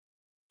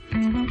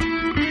Amen.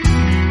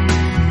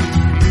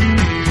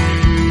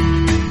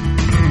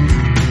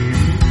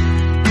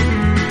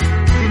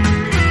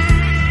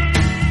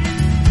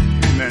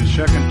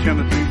 2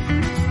 Timothy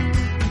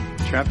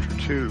chapter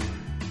 2,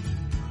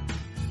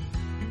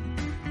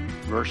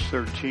 verse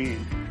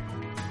 13.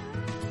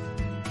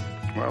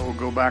 Well, we'll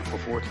go back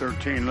before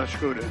 13. Let's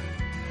go to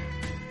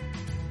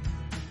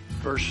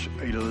verse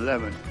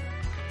 11.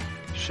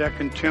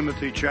 2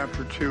 Timothy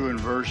chapter 2 and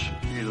verse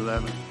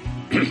 11.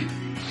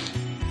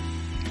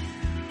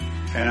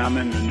 And I'm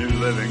in the New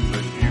Living,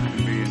 but you can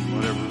be in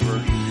whatever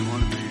version you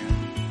want to be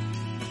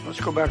in. Let's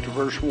go back to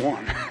verse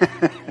 1.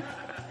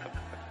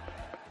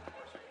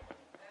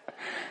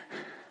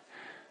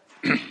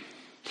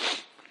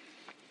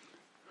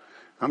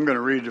 I'm going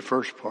to read the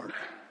first part.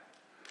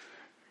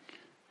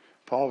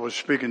 Paul was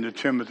speaking to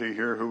Timothy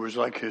here, who was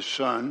like his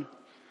son.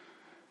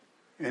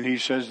 And he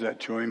says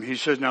that to him. He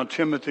says, "Now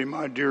Timothy,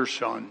 my dear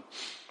son,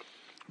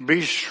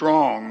 be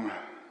strong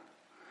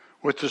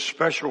with the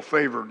special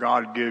favor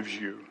God gives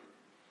you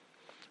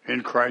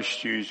in Christ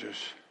Jesus."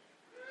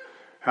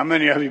 How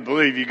many of you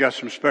believe you got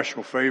some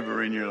special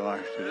favor in your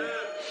life today?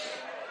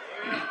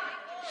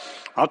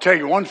 I'll tell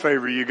you one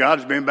favor you got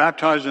is being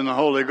baptized in the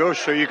Holy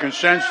Ghost so you can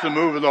sense the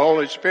move of the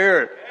Holy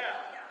Spirit.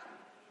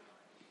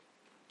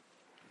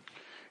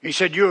 He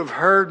said, "You have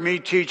heard me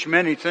teach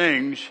many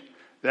things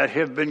that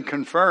have been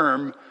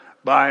confirmed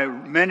by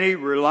many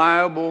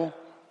reliable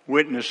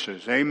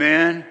witnesses."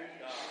 Amen.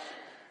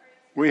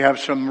 We have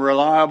some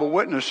reliable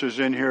witnesses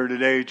in here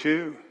today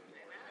too.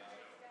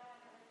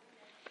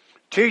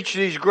 Teach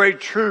these great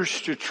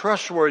truths to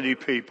trustworthy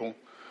people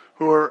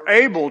who are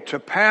able to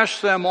pass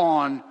them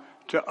on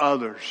to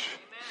others.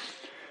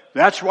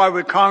 That's why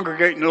we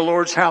congregate in the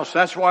Lord's house.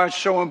 That's why it's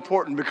so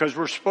important, because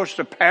we're supposed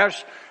to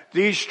pass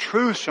these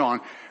truths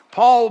on.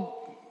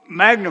 Paul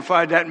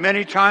magnified that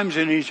many times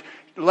in his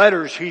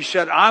letters. He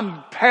said,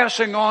 "I'm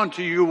passing on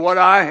to you what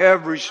I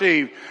have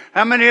received."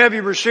 How many of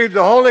you received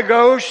the Holy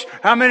Ghost?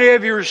 How many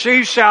of you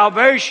received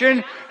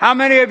salvation? How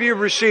many of you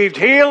received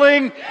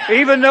healing?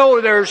 Even though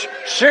there's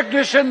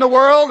sickness in the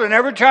world, and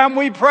every time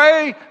we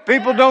pray,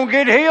 people don't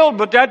get healed,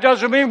 but that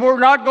doesn't mean we're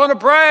not going to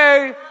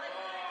pray.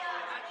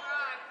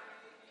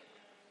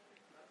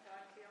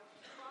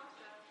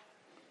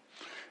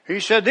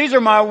 He said, "These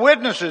are my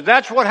witnesses."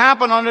 That's what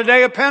happened on the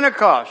day of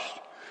Pentecost.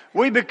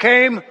 We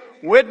became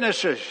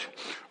witnesses.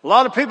 A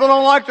lot of people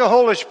don't like the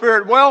Holy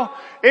Spirit. Well,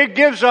 it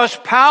gives us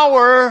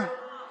power.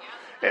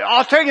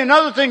 I'll tell you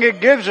another thing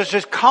it gives us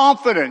is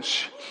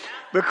confidence.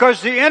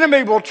 Because the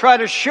enemy will try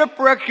to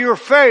shipwreck your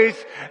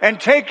faith and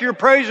take your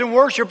praise and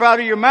worship out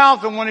of your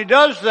mouth. And when he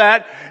does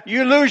that,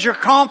 you lose your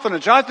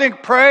confidence. I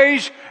think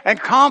praise and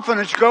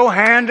confidence go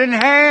hand in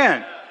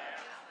hand.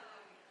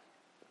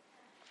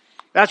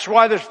 That's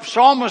why the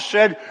psalmist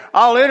said,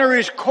 "I'll enter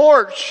his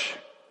courts.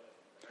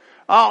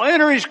 I'll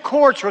enter his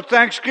courts with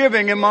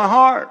thanksgiving in my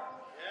heart.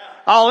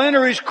 I'll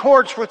enter his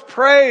courts with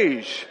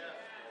praise."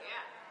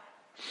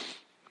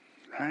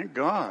 Thank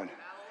God.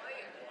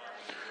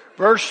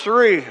 Verse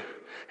 3,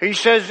 he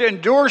says,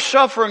 "Endure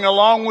suffering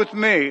along with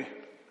me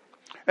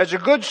as a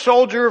good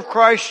soldier of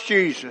Christ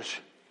Jesus.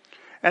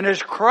 And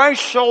as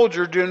Christ's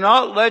soldier, do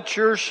not let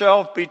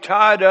yourself be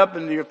tied up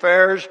in the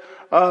affairs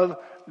of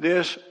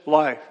this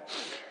life."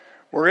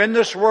 We're in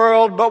this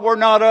world, but we're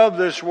not of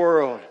this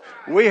world.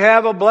 We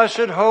have a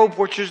blessed hope,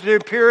 which is the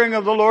appearing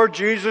of the Lord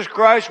Jesus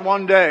Christ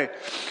one day.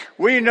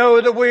 We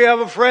know that we have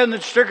a friend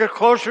that sticketh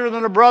closer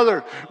than a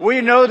brother.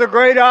 We know the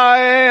great I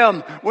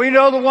am. We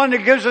know the one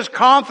that gives us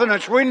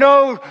confidence. We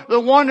know the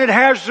one that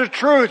has the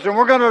truth. And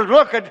we're going to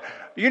look at,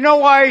 you know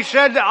why he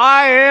said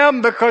I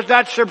am? Because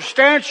that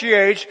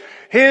substantiates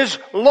his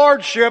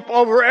lordship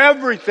over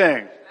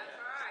everything.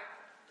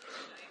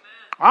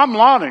 I'm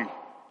Lonnie.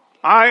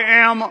 I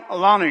am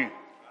Lonnie.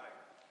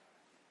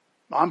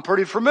 I'm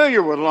pretty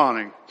familiar with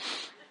Lonnie.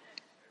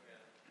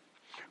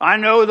 I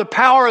know the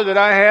power that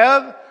I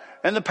have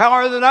and the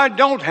power that I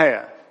don't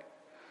have.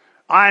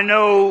 I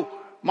know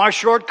my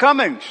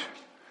shortcomings.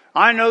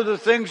 I know the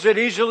things that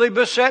easily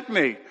beset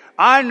me.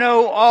 I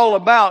know all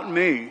about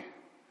me,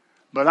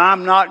 but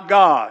I'm not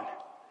God.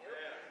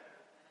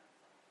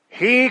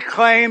 He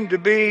claimed to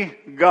be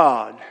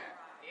God.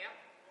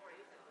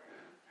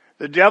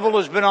 The devil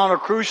has been on a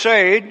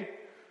crusade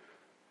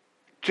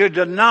to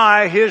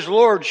deny his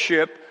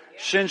lordship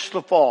since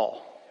the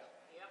fall.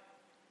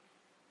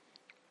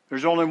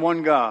 There's only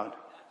one God,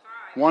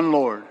 one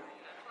Lord,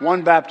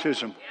 one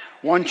baptism,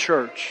 one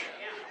church,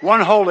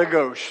 one Holy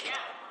Ghost.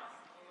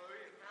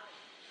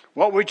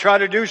 What we try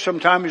to do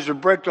sometimes is to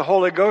break the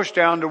Holy Ghost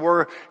down to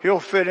where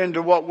he'll fit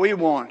into what we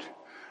want.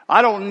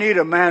 I don't need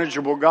a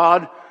manageable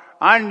God.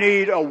 I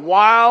need a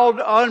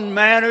wild,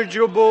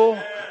 unmanageable,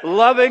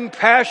 loving,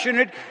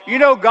 passionate. You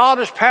know, God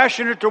is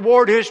passionate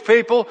toward his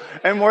people,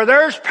 and where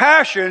there's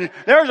passion,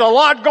 there's a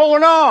lot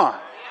going on.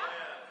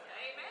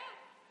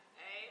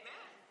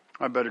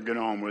 I better get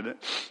on with it.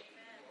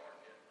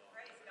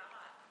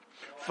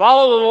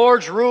 Follow the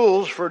Lord's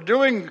rules for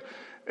doing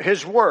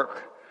his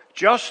work.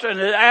 Just as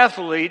an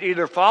athlete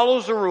either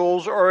follows the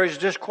rules or is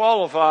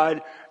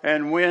disqualified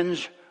and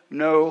wins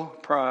no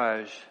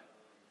prize.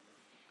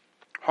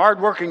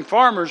 Hardworking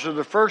farmers are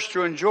the first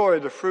to enjoy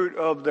the fruit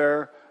of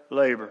their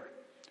labor.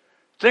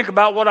 Think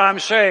about what I'm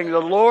saying. The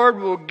Lord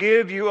will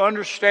give you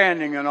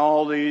understanding in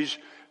all these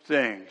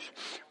things.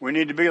 We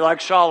need to be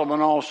like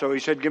Solomon also. He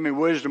said, give me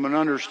wisdom and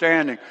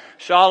understanding.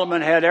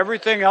 Solomon had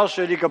everything else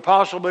that he could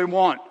possibly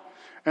want.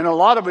 And a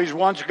lot of his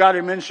wants got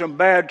him in some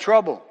bad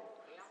trouble.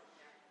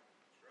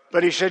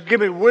 But he said,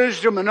 give me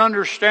wisdom and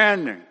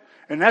understanding.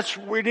 And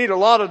we need a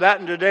lot of that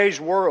in today's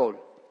world.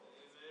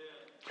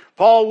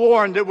 Paul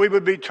warned that we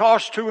would be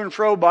tossed to and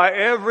fro by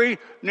every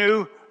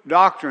new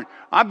doctrine.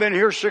 I've been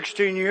here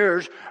 16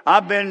 years.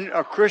 I've been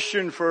a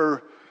Christian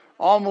for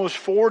almost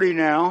 40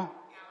 now.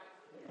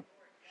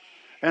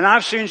 And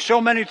I've seen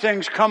so many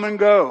things come and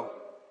go.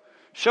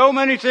 So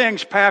many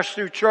things pass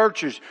through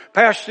churches,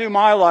 pass through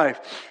my life.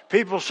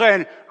 People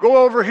saying,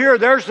 go over here,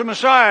 there's the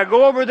Messiah.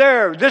 Go over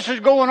there. This is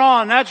going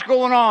on. That's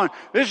going on.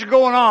 This is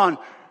going on.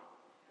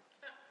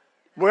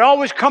 We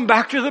always come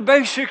back to the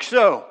basics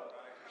though.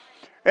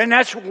 And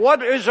that's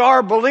what is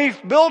our belief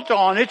built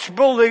on. It's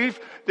belief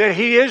that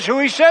He is who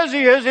He says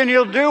He is and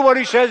He'll do what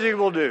He says He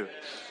will do.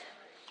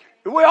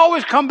 We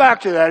always come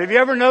back to that. Have you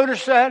ever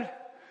noticed that?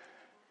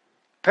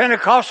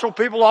 Pentecostal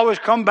people always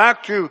come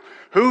back to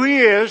who He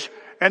is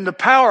and the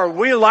power.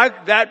 We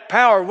like that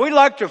power. We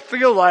like to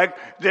feel like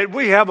that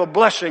we have a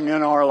blessing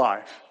in our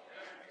life.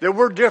 That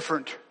we're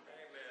different.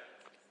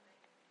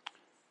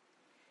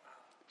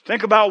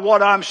 Think about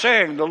what I'm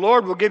saying. The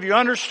Lord will give you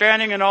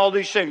understanding in all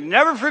these things.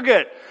 Never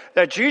forget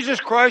that Jesus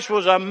Christ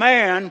was a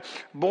man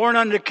born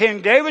unto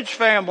King David's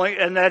family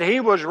and that He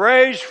was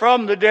raised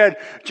from the dead.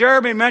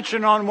 Jeremy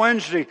mentioned on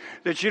Wednesday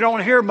that you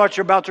don't hear much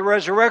about the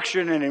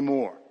resurrection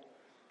anymore.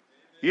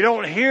 You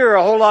don't hear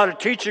a whole lot of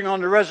teaching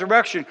on the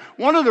resurrection.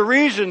 One of the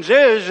reasons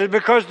is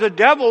because the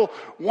devil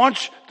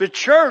wants the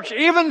church,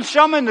 even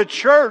some in the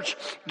church,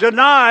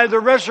 deny the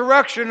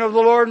resurrection of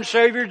the Lord and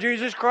Savior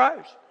Jesus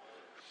Christ.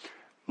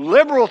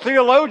 Liberal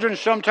theologians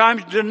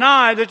sometimes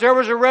deny that there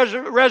was a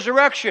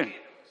resurrection.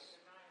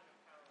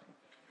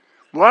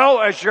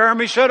 Well, as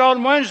Jeremy said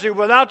on Wednesday,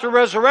 without the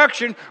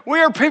resurrection, we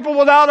are people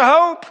without a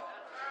hope.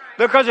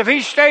 Because if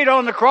He stayed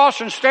on the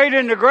cross and stayed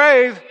in the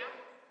grave,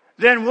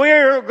 then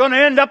we're going to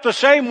end up the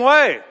same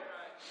way,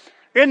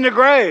 in the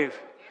grave.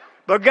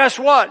 But guess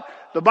what?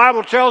 The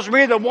Bible tells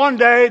me that one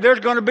day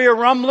there's going to be a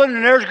rumbling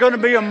and there's going to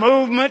be a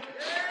movement.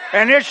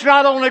 And it's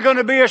not only going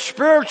to be a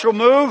spiritual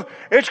move,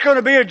 it's going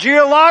to be a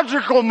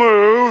geological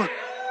move.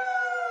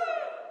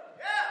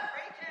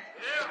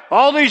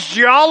 All these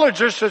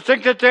geologists that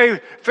think that they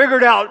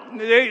figured out,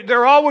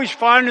 they're always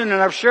finding, and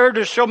I've shared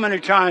this so many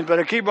times, but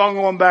I keep on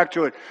going back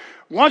to it.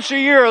 Once a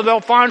year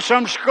they'll find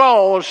some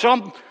skull or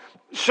something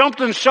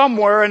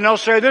somewhere, and they'll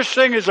say this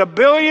thing is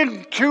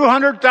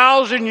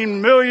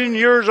 1,200,000,000,000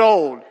 years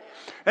old.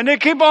 And they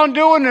keep on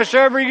doing this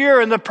every year,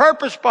 and the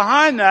purpose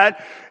behind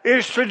that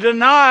is to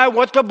deny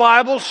what the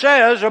Bible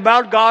says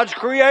about God's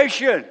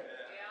creation.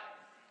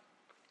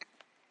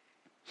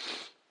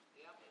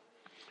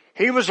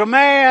 He was a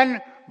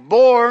man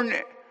born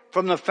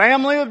from the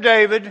family of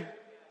David,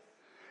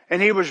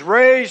 and He was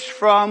raised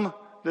from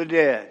the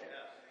dead.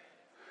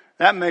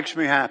 That makes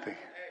me happy.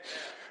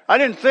 I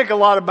didn't think a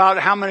lot about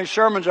how many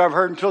sermons I've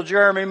heard until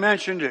Jeremy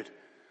mentioned it.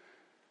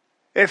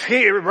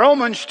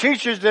 Romans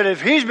teaches that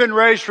if He's been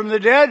raised from the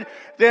dead,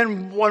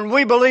 then when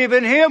we believe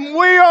in Him,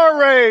 we are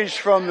raised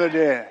from the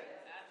dead.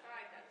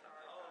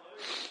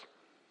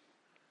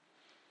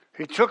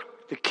 He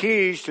took the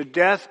keys to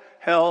death,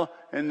 hell,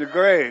 and the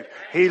grave.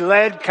 He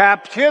led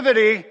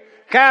captivity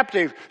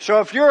captive.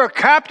 So if you're a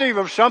captive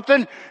of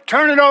something,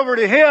 turn it over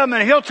to Him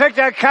and He'll take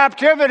that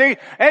captivity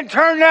and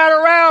turn that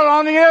around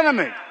on the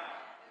enemy.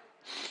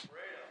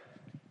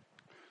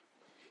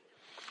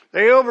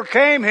 They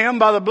overcame Him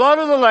by the blood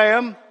of the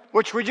Lamb,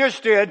 which we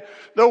just did,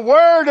 the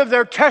word of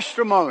their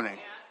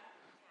testimony.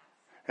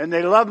 And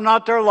they loved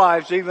not their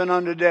lives even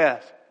unto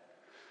death.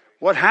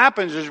 What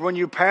happens is when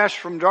you pass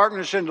from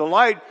darkness into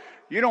light,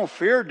 you don't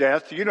fear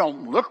death. You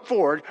don't look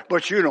for it,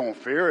 but you don't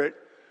fear it.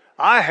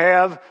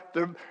 I'm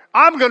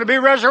going to be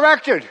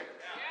resurrected.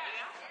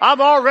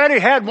 I've already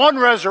had one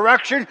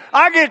resurrection.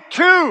 I get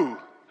two.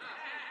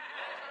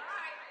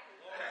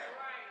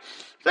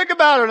 Think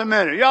about it a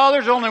minute. Y'all,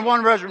 there's only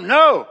one resurrection.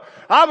 No,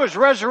 I was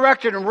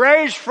resurrected and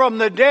raised from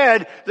the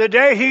dead the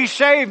day He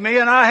saved me,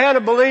 and I had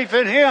a belief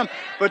in Him.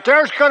 But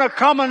there's going to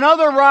come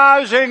another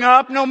rising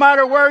up, no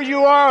matter where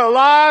you are,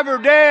 alive or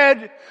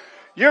dead.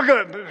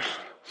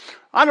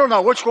 I don't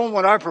know, which one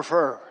would I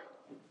prefer?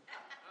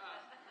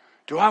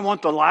 Do I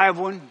want the live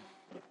one?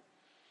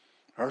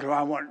 Or do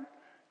I want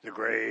the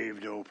grave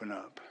to open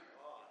up?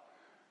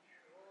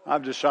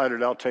 I've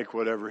decided I'll take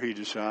whatever He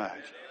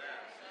decides.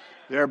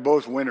 They're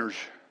both winners.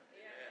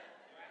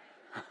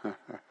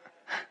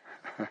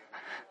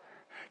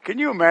 Can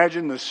you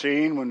imagine the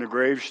scene when the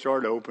graves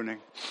start opening?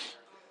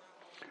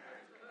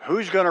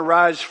 Who's going to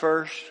rise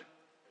first?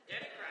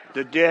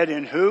 The dead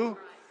in who?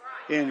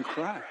 In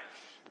Christ.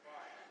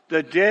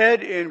 The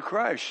dead in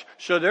Christ.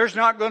 So there's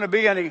not going to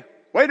be any,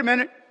 wait a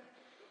minute,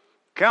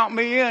 count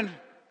me in.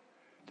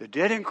 The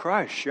dead in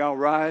Christ shall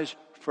rise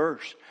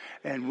first.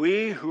 And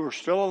we who are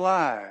still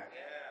alive.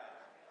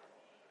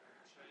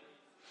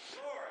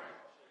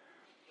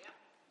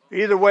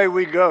 Either way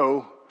we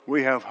go,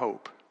 we have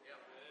hope.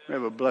 We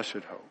have a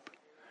blessed hope.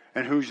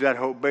 And who's that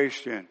hope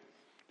based in?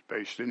 It's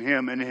based in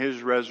Him and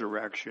His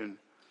resurrection.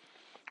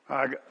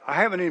 I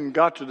haven't even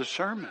got to the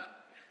sermon.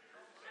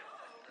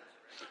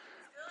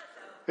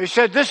 He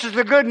said, this is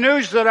the good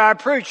news that I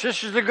preach.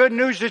 This is the good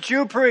news that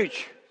you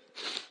preach.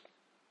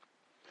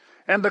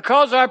 And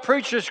because I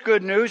preach this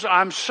good news,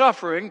 I'm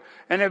suffering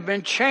and have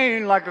been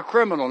chained like a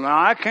criminal.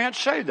 Now, I can't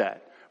say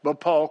that, but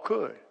Paul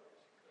could.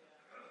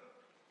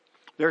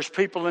 There's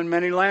people in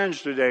many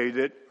lands today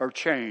that are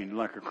chained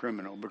like a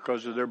criminal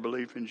because of their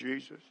belief in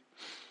Jesus.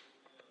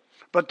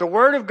 But the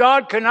Word of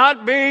God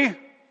cannot be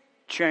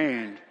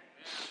chained.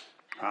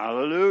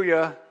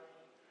 Hallelujah.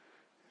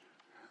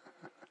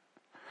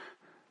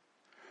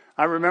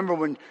 I remember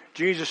when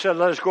Jesus said,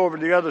 let us go over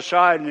to the other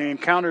side, and he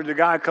encountered the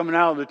guy coming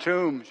out of the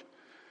tombs.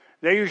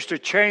 They used to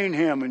chain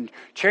him and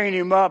chain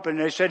him up, and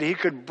they said he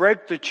could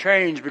break the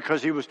chains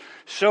because he was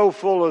so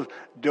full of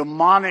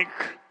demonic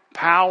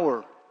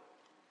power.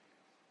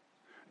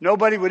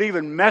 Nobody would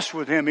even mess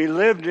with him. He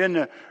lived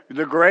in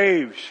the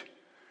graves.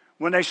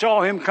 When they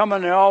saw him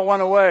coming, they all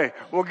went away.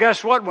 Well,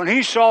 guess what? When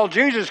he saw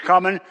Jesus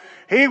coming,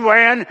 he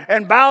ran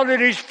and bowed at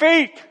his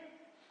feet.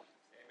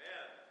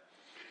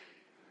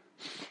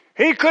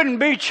 He couldn't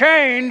be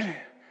chained.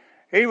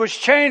 He was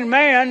chained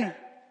man.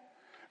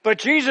 But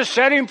Jesus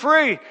set him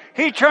free.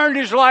 He turned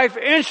his life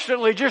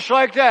instantly just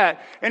like that.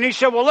 And he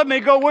said, well, let me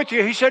go with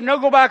you. He said, no,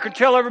 go back and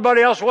tell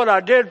everybody else what I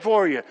did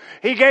for you.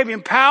 He gave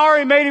him power.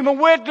 He made him a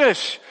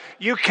witness.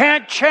 You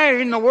can't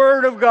chain the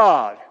Word of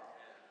God.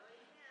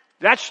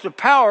 That's the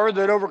power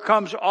that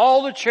overcomes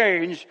all the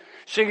chains.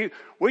 See,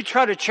 we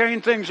try to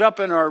chain things up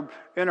in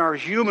our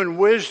human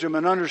wisdom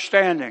and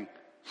understanding.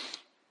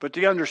 But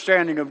the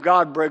understanding of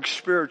God breaks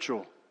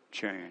spiritual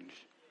chains.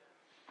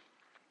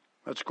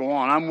 Let's go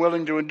on. I'm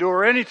willing to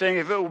endure anything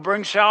if it will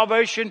bring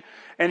salvation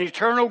and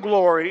eternal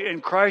glory in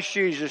Christ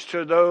Jesus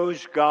to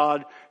those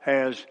God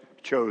has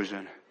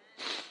chosen.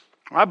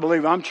 I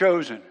believe I'm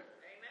chosen.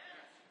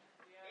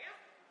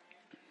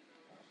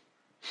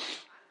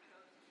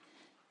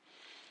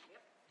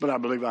 But I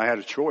believe I had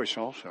a choice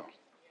also.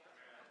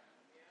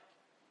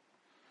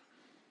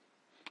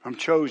 I'm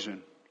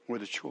chosen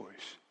with a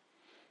choice.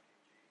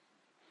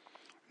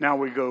 Now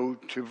we go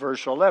to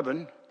verse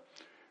 11. It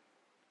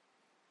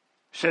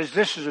says,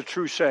 this is a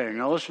true saying.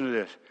 Now listen to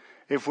this.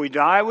 If we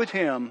die with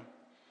Him,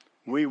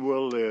 we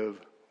will live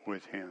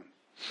with Him.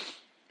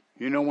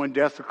 You know when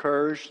death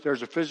occurs,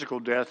 there's a physical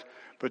death,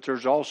 but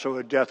there's also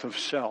a death of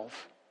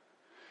self.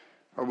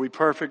 Are we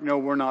perfect? No,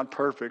 we're not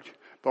perfect.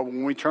 But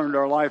when we turned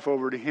our life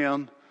over to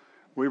Him,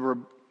 we were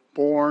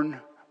born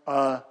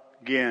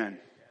again.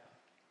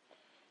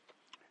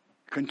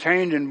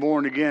 Contained and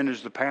born again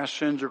is the past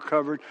sins are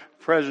covered,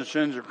 present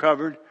sins are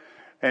covered,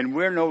 and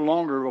we're no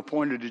longer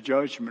appointed to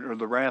judgment or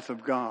the wrath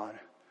of God.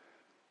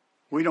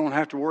 We don't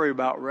have to worry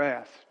about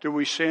wrath. Do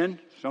we sin?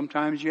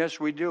 Sometimes, yes,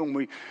 we do,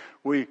 and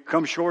we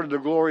come short of the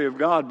glory of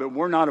God, but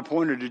we're not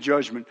appointed to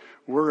judgment.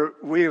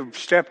 We have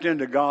stepped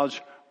into God's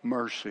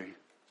mercy.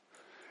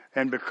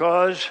 And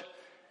because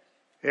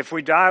if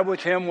we die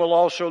with Him, we'll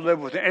also live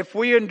with Him. If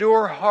we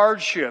endure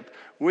hardship,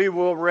 we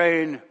will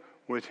reign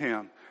with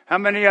Him. How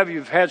many of you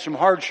have had some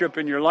hardship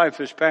in your life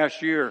this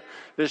past year,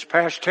 this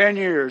past 10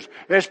 years,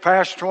 this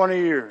past 20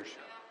 years?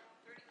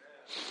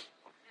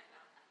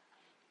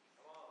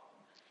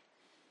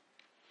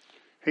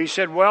 He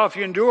said, well, if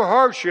you endure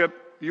hardship,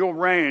 you'll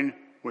reign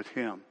with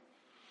Him.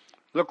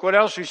 Look what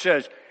else He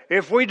says.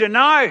 If we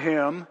deny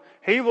Him,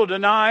 He will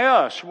deny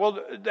us. Well,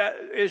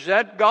 is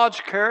that God's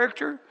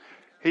character?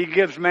 He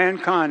gives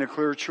mankind a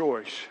clear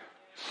choice.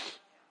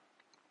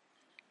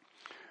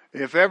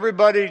 If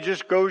everybody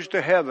just goes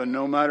to heaven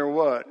no matter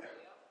what,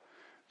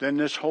 then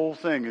this whole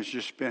thing has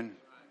just been...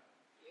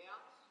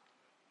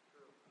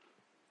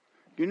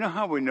 You know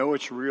how we know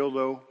it's real,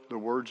 though, the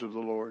words of the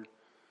Lord?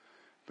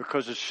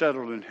 Because it's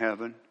settled in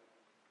heaven.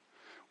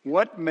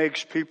 What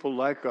makes people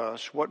like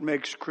us, what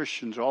makes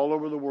Christians all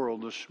over the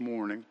world this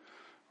morning,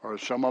 or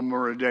some of them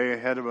are a day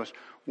ahead of us,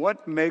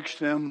 what makes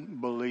them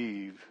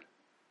believe?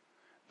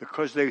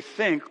 Because they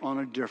think on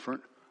a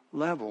different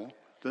level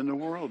than the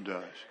world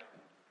does.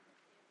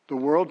 The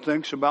world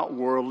thinks about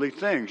worldly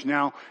things.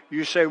 Now,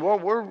 you say, well,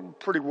 we're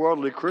pretty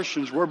worldly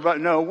Christians.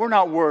 No, we're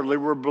not worldly.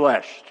 We're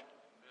blessed.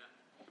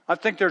 I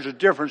think there's a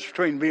difference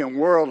between being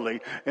worldly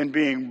and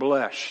being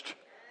blessed.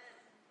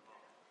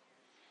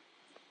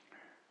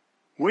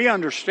 We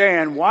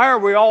understand, why are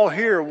we all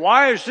here?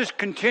 Why is this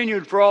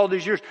continued for all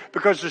these years?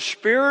 Because the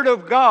Spirit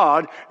of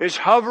God is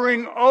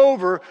hovering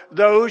over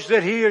those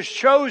that He has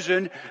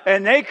chosen,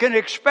 and they can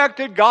expect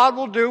that God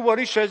will do what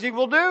He says He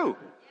will do.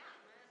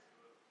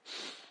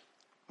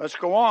 Let's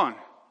go on.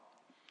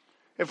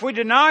 If we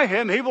deny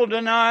Him, He will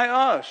deny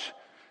us.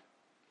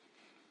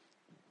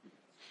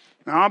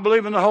 Now, I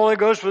believe in the Holy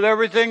Ghost with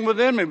everything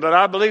within me, but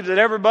I believe that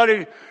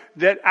everybody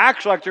that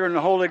acts like they're in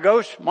the Holy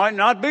Ghost might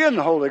not be in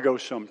the Holy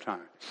Ghost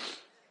sometimes.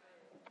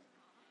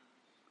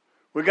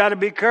 We got to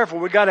be careful.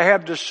 We got to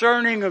have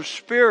discerning of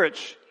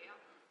spirits.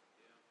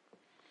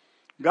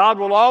 God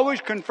will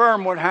always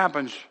confirm what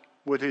happens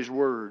with His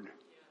Word.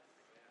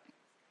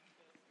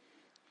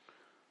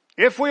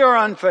 If we are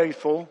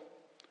unfaithful,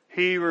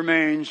 He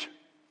remains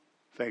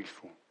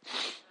faithful.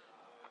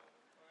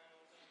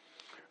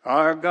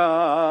 Our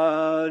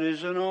God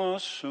is an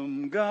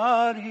awesome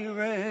God. He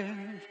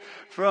reigns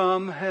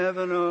from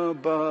heaven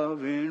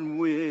above in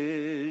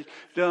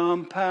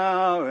wisdom,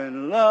 power,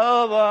 and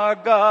love. Our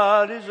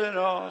God is an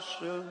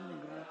awesome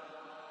God.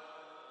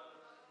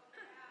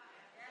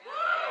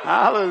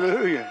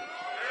 Hallelujah.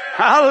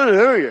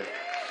 Hallelujah.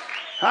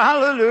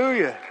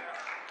 Hallelujah.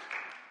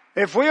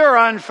 If we are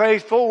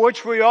unfaithful,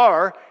 which we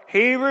are,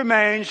 He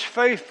remains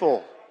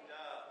faithful.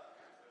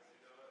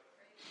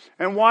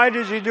 And why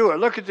does He do it?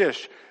 Look at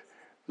this.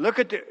 Look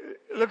at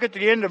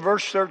the end of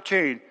verse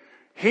 13.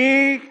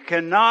 He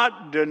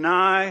cannot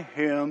deny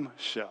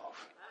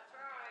Himself.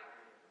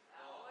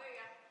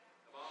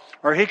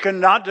 Or He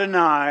cannot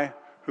deny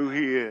who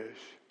He is.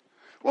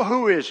 Well,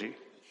 who is He?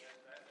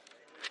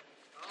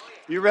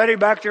 You ready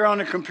back there on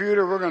the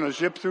computer? We're going to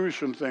zip through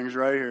some things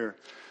right here.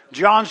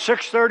 John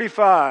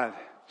 6:35.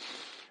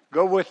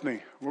 Go with me.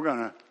 We're going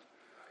to.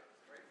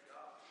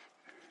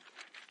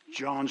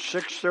 John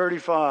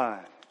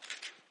 6:35.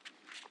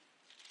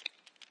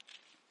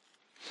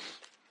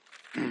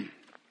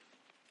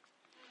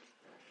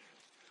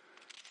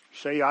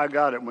 Say, I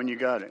got it when you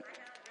got it.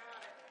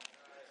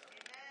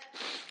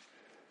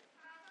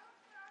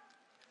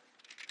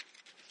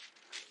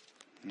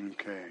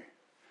 Okay.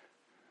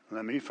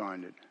 Let me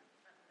find it.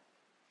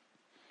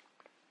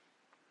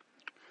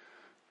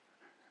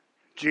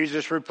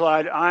 Jesus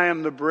replied, I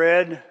am the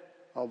bread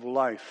of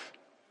life.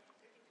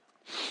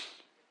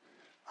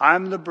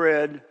 I'm the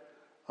bread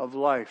of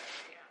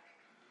life.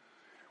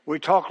 We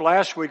talked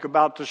last week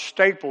about the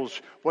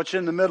staples. What's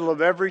in the middle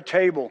of every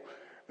table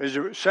is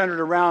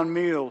centered around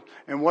meal.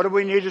 And what do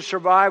we need to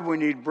survive? We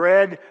need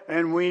bread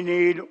and we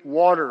need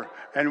water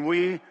and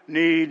we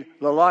need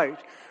the light.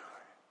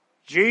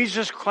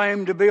 Jesus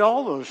claimed to be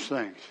all those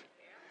things.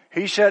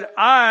 He said,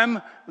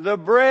 I'm the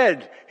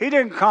bread. He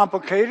didn't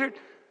complicate it.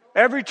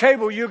 Every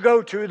table you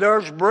go to,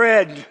 there's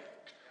bread.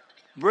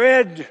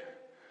 Bread.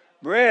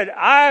 Bread.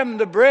 I'm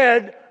the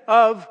bread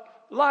of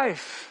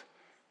life.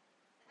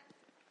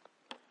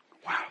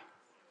 Wow.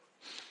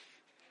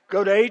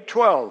 Go to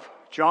 8:12.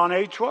 John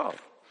 8:12.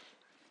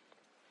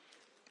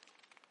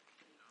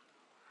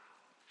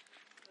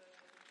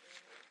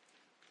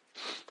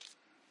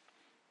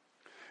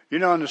 You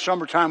know, in the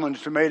summertime when the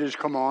tomatoes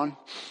come on,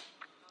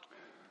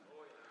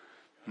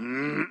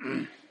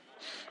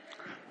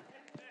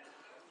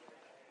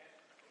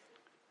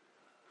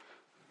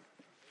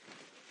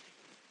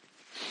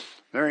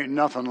 there ain't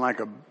nothing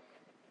like a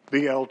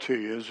BLT,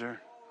 is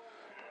there?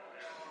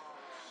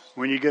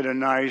 When you get a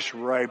nice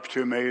ripe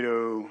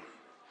tomato,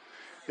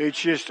 it's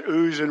just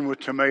oozing with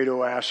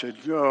tomato acid.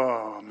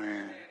 Oh,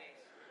 man.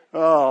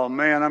 Oh,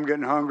 man, I'm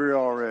getting hungry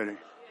already.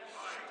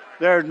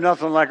 There's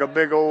nothing like a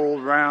big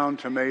old round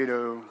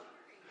tomato.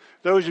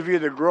 Those of you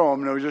that grow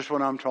them know just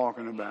what I'm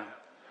talking about.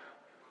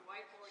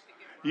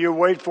 You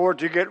wait for it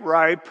to get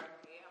ripe.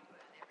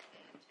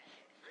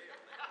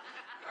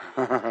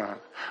 And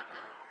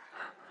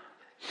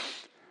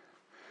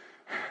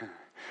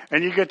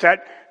you get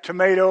that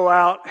tomato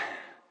out.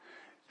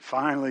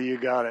 Finally, you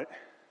got it.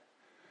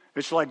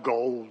 It's like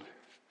gold.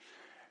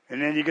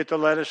 And then you get the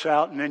lettuce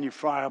out, and then you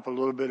fry up a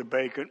little bit of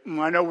bacon.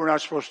 I know we're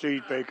not supposed to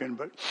eat bacon,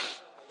 but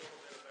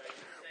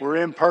we're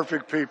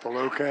imperfect people,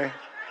 okay?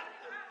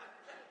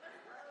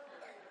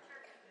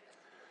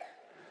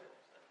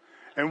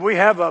 And we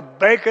have a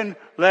bacon,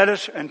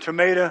 lettuce, and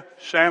tomato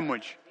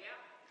sandwich.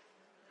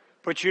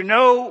 But you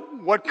know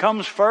what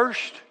comes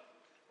first?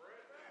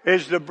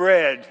 Is the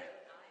bread.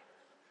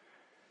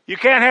 You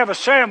can't have a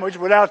sandwich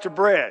without the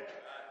bread.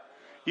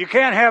 You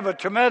can't have a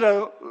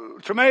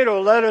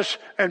tomato, lettuce,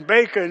 and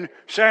bacon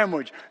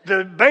sandwich.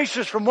 The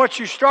basis from what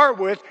you start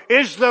with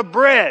is the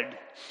bread.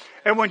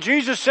 And when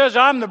Jesus says,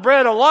 I'm the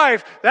bread of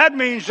life, that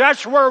means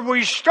that's where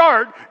we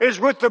start, is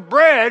with the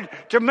bread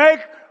to make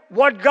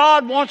what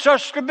God wants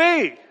us to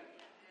be.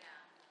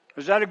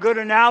 Is that a good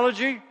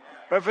analogy?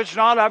 If it's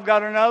not, I've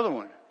got another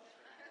one.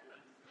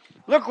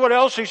 Look what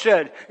else he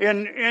said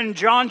in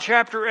John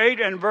chapter 8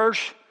 and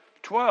verse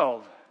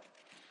 12.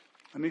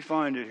 Let me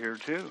find it here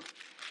too.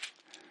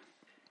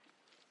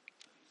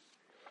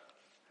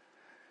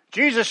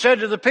 Jesus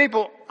said to the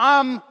people,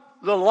 I'm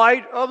the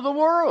light of the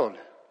world.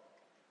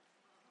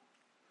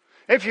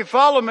 If you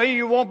follow me,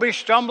 you won't be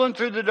stumbling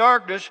through the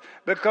darkness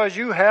because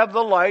you have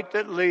the light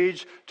that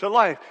leads to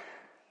life.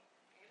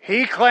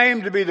 He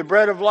claimed to be the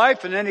bread of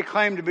life, and then he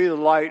claimed to be the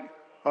light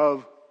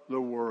of the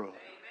world.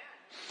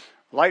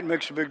 Light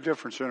makes a big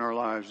difference in our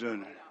lives,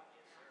 doesn't it?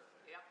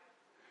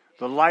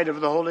 The light of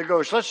the Holy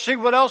Ghost. Let's see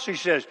what else he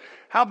says.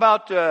 How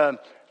about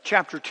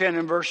chapter 10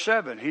 and verse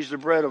 7? He's the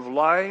bread of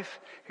life.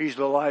 He's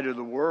the light of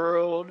the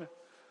world.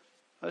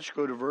 Let's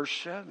go to verse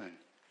 7.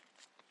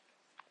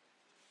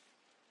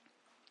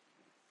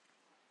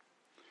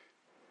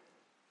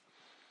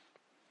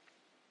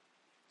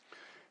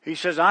 He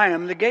says, I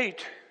am the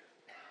gate.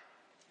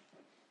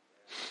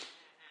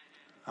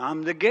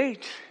 I'm the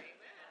gate.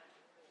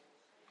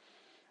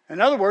 In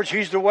other words,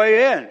 He's the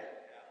way in.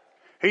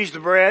 He's the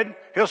bread.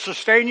 He'll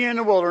sustain you in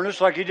the wilderness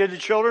like He did the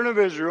children of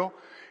Israel.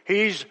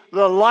 He's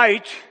the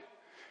light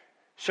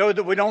so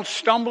that we don't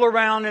stumble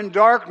around in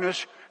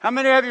darkness. How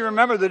many of you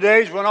remember the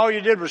days when all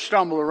you did was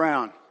stumble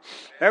around?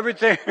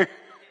 Everything.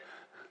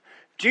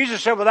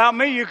 Jesus said, without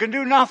me, you can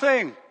do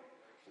nothing.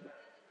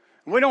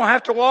 We don't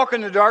have to walk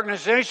in the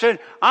darkness. And He said,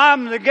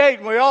 I'm the gate.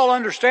 And we all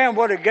understand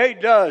what a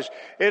gate does.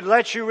 It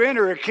lets you in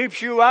or it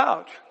keeps you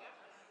out.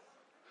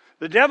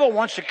 The devil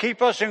wants to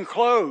keep us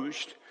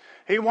enclosed.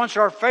 He wants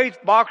our faith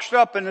boxed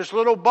up in this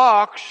little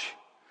box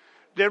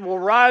that will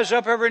rise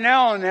up every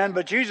now and then.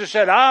 But Jesus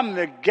said, I'm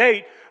the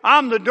gate.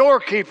 I'm the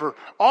doorkeeper.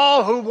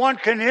 All who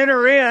want can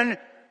enter in,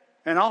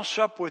 and I'll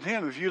sup with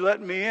Him if you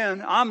let me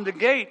in. I'm the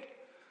gate.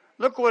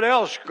 Look what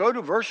else. Go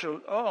to verse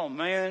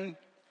 11.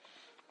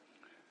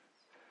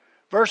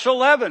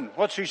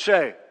 What's He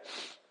say?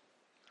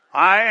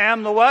 I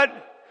am the what?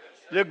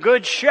 The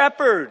good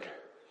shepherd.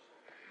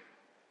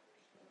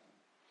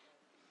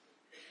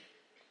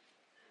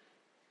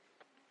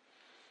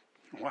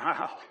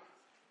 Wow.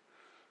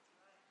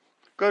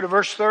 Go to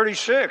verse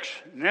 36.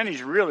 And then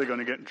he's really going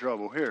to get in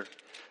trouble here.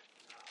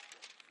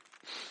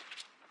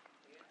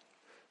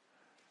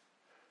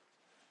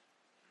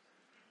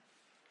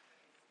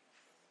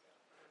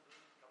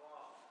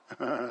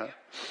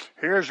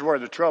 Here's where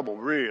the trouble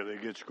really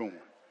gets going.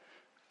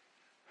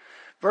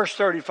 Verse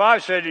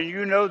 35 said, and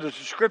you know that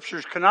the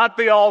Scriptures cannot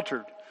be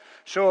altered.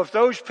 So if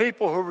those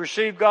people who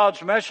received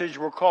God's message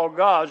were called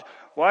gods,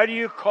 why do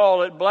you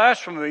call it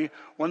blasphemy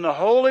when the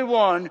Holy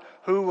One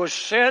who was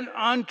sent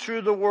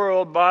unto the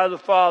world by the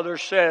Father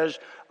says,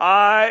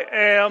 I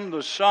am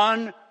the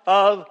Son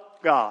of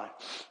God?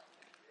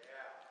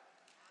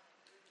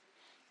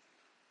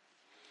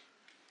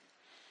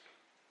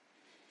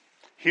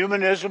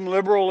 Humanism,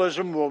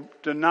 liberalism will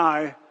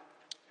deny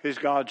His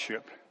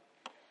Godship.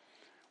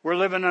 We're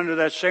living under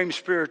that same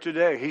spirit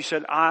today. He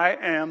said, I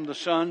am the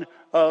Son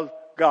of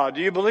God.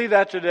 Do you believe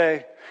that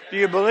today? Do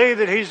you believe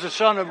that He's the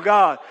Son of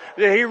God?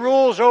 That He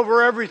rules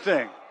over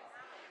everything?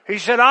 He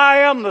said, I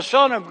am the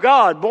Son of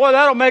God. Boy,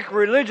 that'll make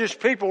religious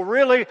people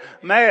really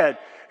mad.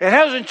 It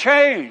hasn't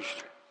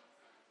changed.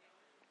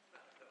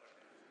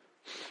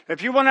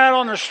 If you went out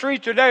on the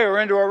street today or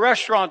into a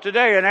restaurant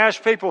today and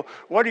asked people,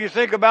 what do you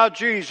think about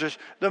Jesus?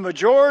 The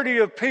majority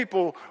of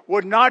people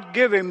would not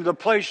give Him the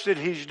place that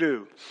He's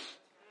due.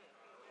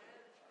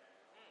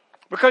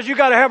 Because you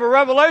got to have a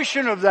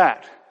revelation of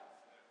that.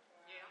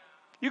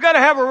 You got to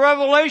have a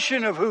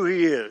revelation of who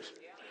He is.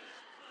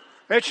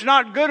 It's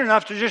not good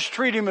enough to just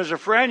treat Him as a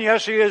friend.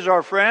 Yes, He is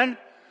our friend.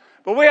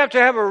 But we have to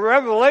have a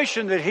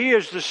revelation that He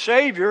is the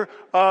Savior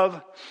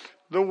of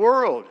the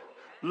world.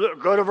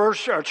 Go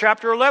to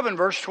chapter 11,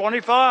 verse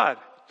 25.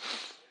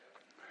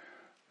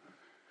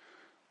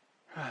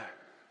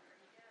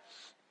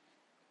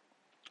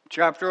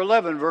 Chapter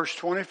 11, verse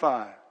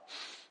 25.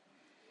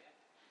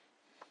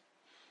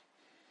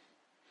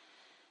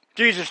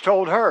 Jesus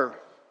told her.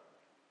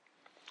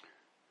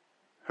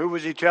 Who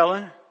was He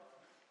telling?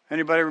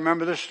 Anybody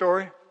remember this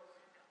story?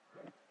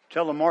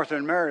 Telling Martha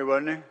and Mary,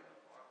 wasn't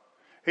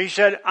He? He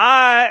said,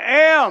 I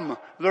am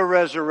the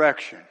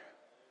resurrection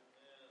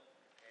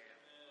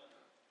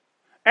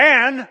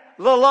and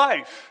the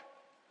life.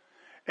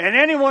 And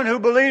anyone who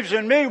believes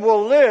in me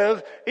will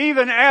live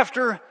even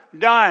after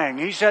dying.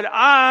 He said,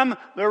 I'm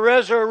the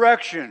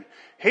resurrection.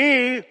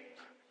 He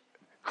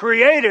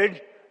created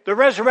the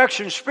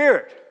resurrection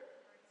spirit.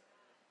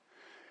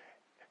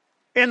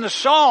 In the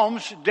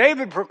Psalms,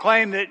 David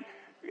proclaimed that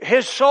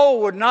his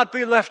soul would not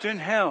be left in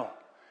hell,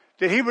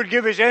 that He would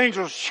give His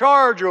angels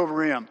charge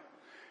over him.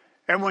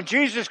 And when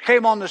Jesus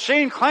came on the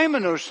scene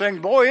claiming those things,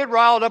 boy, it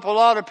riled up a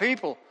lot of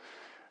people.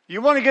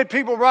 You want to get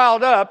people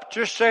riled up,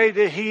 just say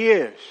that He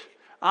is.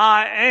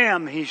 I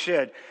am, He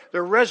said,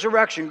 the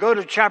resurrection. Go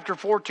to chapter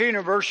 14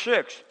 and verse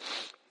 6.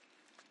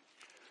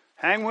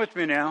 Hang with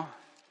me now.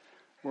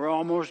 We're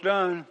almost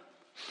done.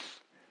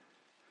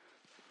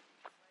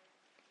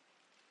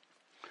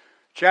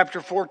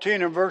 Chapter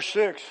 14 and verse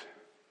 6.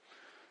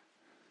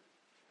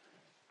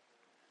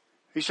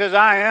 He says,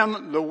 I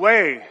am the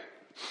way.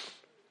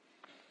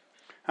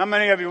 How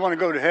many of you want to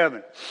go to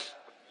heaven?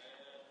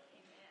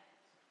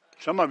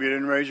 Some of you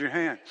didn't raise your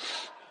hand.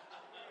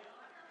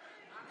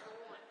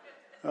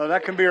 Well,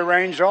 that can be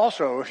arranged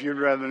also if you'd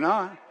rather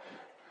not.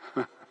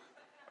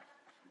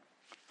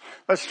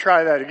 Let's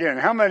try that again.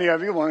 How many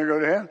of you want to go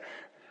to heaven?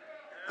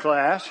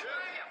 Class.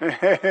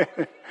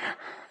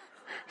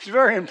 It's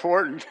very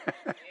important.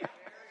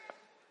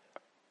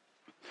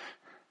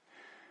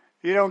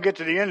 You don't get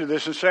to the end of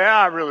this and say,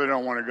 I really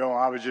don't want to go.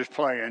 I was just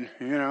playing,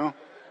 you know.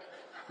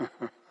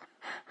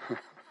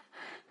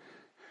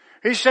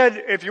 He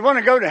said, if you want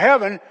to go to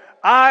heaven,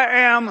 I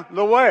am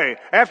the way.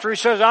 After He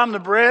says, I'm the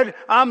bread,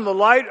 I'm the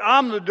light,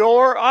 I'm the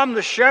door, I'm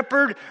the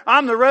shepherd,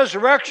 I'm the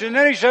resurrection.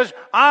 Then He says,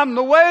 I'm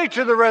the way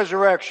to the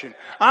resurrection.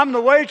 I'm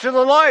the way to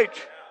the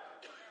light.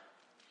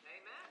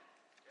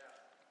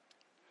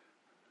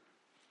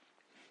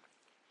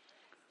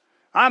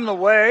 I'm the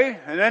way.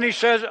 And then he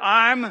says,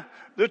 I'm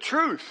the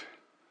truth.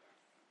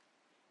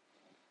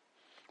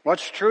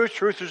 What's truth?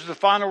 Truth is the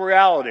final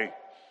reality.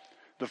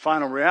 The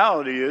final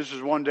reality is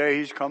one day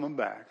he's coming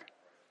back.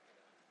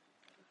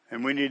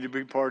 And we need to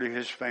be part of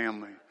his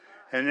family.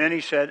 And then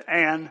he said,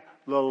 and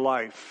the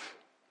life.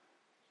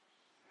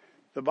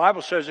 The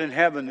Bible says in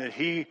heaven that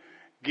he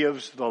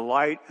gives the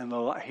light and the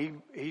light.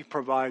 He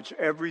provides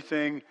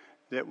everything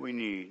that we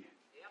need.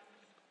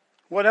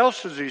 What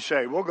else does he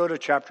say? We'll go to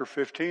chapter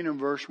 15 and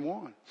verse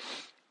 1.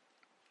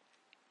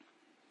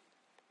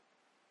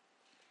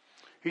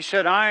 He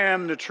said, I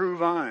am the true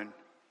vine.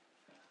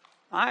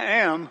 I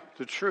am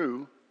the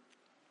true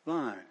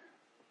vine.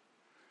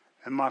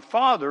 And my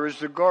Father is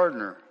the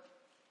gardener.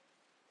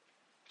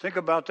 Think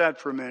about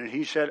that for a minute.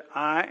 He said,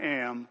 I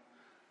am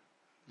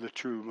the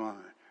true vine.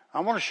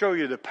 I want to show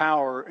you the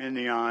power in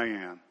the I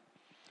am.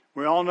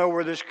 We all know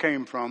where this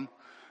came from.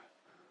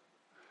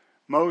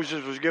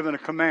 Moses was given a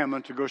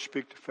commandment to go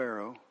speak to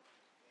Pharaoh.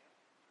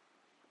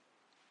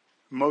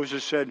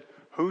 Moses said,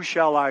 who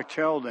shall I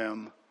tell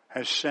them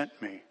has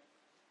sent me?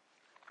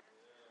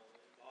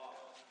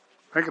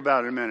 Think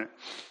about it a minute.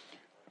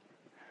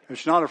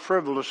 It's not a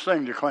frivolous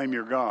thing to claim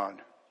you're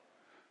God.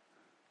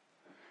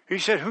 He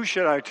said, who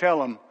should I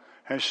tell him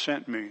has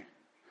sent me?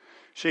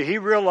 See, he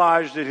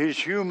realized that his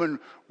human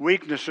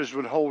weaknesses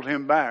would hold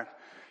him back.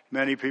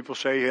 Many people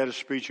say he had a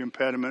speech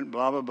impediment,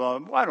 blah, blah, blah.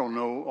 I don't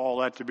know all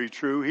that to be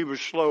true. He was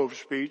slow of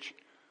speech.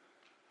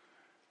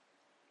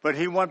 But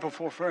he went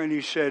before Pharaoh and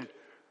he said,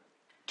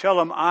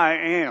 tell him I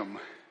am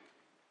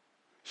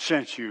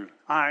sent you.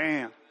 I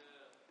am.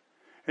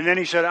 And then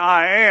he said,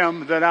 I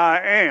am that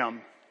I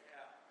am.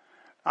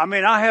 I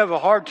mean, I have a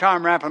hard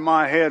time wrapping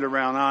my head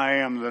around I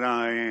am that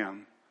I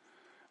am.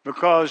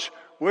 Because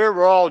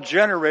we're all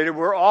generated,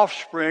 we're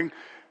offspring.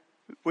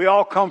 We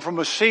all come from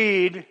a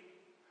seed.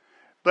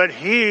 But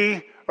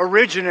he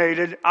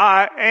originated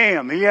I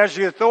am. He has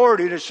the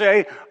authority to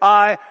say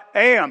I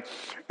am.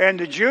 And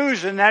the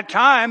Jews in that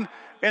time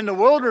in the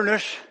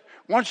wilderness,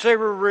 once they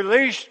were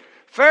released,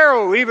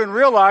 Pharaoh even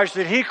realized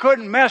that he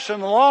couldn't mess in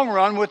the long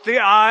run with the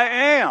I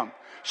am.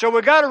 So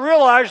we got to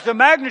realize the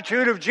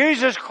magnitude of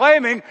Jesus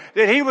claiming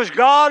that he was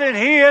God and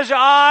he is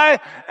I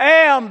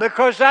am,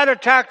 because that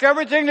attacked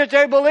everything that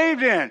they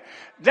believed in.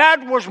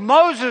 That was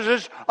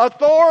Moses'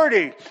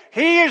 authority.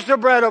 He is the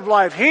bread of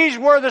life. He's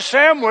where the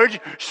sandwich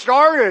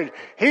started.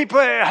 He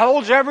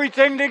holds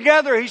everything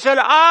together. He said,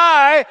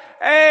 I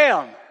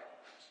am.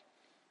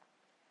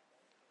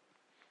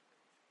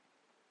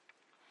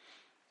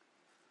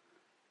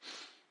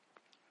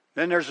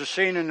 Then there's a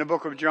scene in the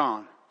book of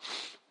John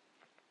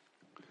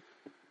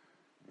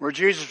where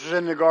Jesus was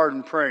in the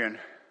garden praying.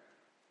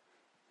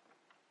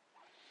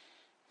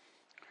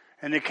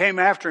 And they came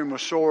after him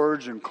with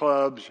swords and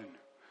clubs. And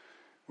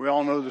we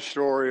all know the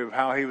story of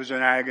how he was in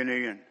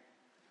agony.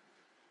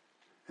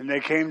 And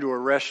they came to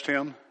arrest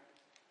him.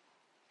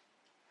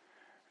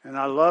 And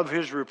I love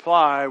his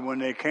reply when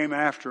they came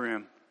after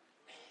him.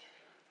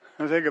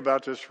 Now think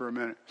about this for a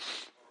minute.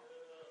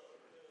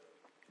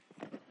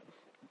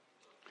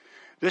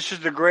 This is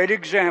the great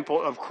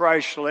example of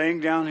Christ laying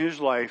down his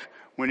life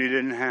when he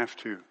didn't have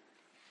to.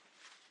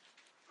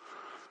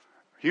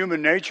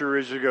 Human nature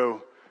is to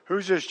go,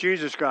 who's this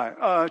Jesus guy?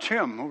 It's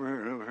him over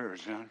here.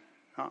 It's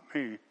not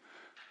me.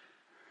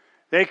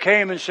 They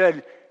came and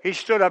said, he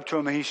stood up to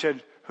him and he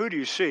said, who do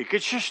you seek?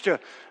 It's just a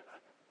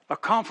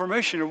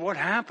confirmation of what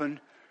happened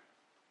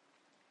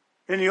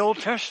in the Old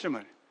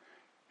Testament.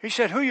 He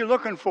said, who are you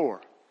looking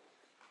for?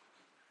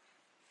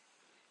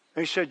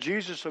 They said,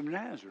 Jesus of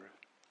Nazareth.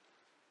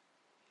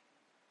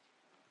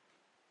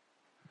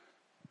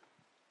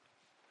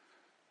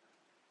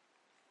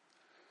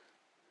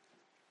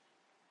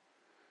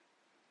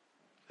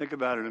 Think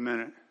about it a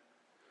minute.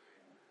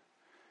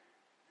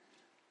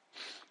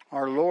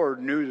 Our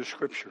Lord knew the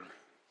Scripture.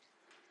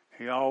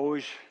 He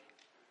always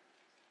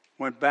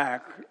went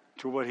back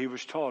to what he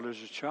was taught as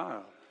a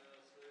child.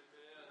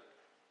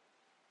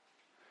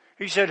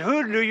 He said,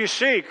 who do you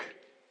seek?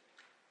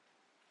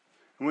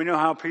 And we know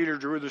how Peter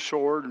drew the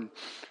sword and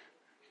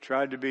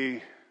tried to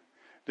be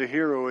the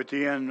hero at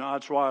the end.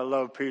 That's why I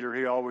love Peter.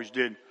 He always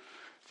did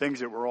things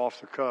that were off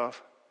the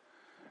cuff.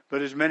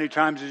 But as many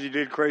times as he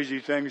did crazy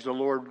things, the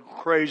Lord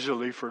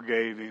crazily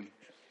forgave him.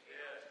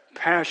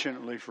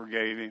 Passionately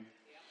forgave him.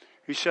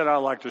 He said, I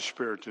like the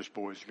spirit this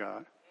boy's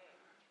got.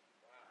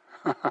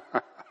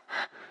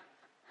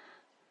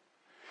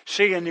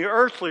 See, in the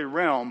earthly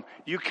realm,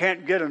 you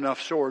can't get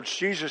enough swords.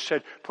 Jesus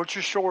said, put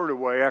your sword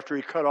away after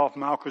he cut off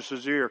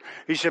Malchus's ear.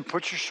 He said,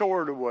 put your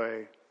sword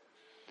away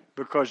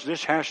because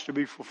this has to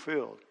be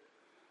fulfilled.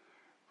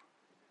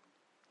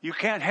 You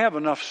can't have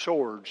enough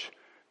swords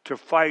to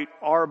fight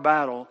our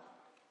battle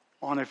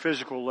on a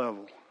physical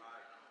level.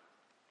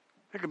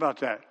 Think about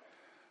that.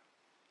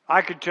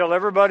 I could tell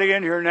everybody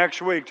in here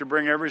next week to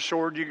bring every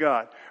sword you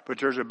got, but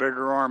there's a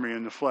bigger army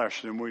in the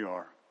flesh than we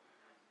are.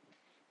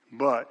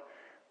 But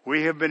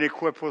we have been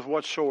equipped with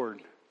what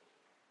sword?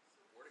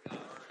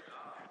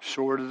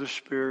 Sword of the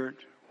Spirit,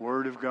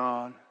 Word of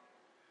God.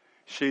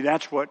 See,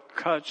 that's what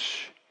cuts.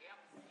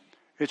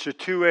 It's a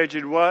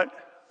two-edged what?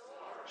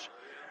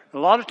 A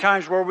lot of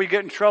times where we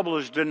get in trouble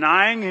is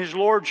denying His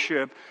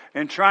lordship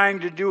and trying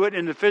to do it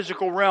in the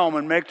physical realm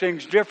and make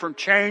things different,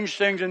 change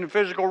things in the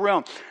physical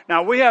realm.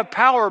 Now, we have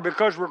power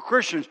because we're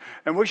Christians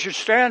and we should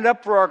stand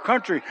up for our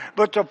country.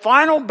 But the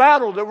final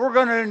battle that we're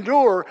going to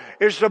endure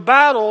is the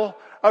battle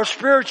of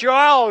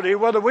spirituality,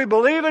 whether we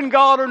believe in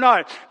God or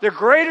not. The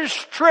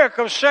greatest trick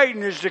of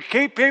Satan is to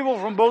keep people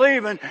from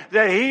believing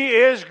that He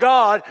is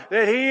God,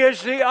 that He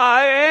is the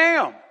I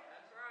am.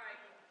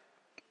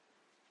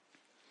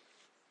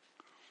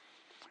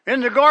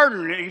 In the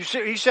garden,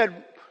 he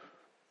said,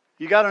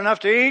 you got enough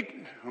to eat?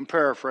 I'm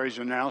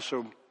paraphrasing now,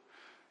 so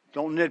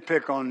don't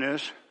nitpick on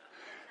this.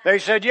 They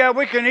said, yeah,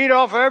 we can eat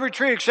off of every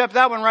tree except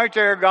that one right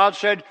there, God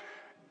said.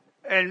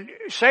 And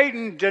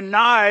Satan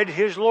denied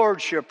His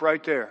lordship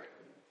right there.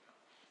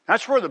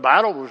 That's where the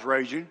battle was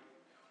raging.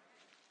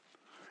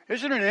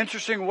 Isn't it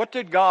interesting? What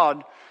did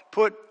God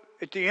put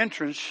at the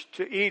entrance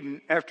to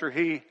Eden after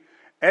He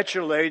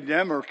echelated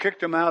them or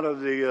kicked them out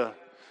of the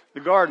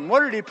garden?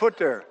 What did He put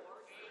there?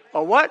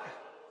 A what?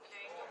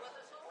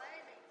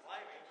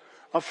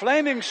 A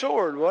flaming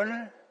sword,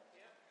 wasn't it?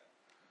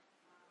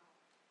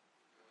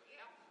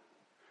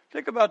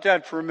 Think about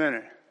that for a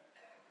minute.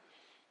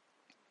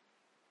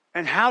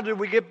 And how did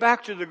we get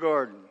back to the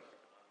garden?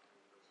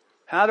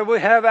 How do we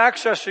have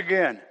access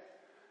again?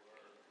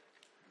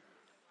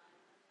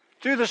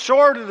 Through the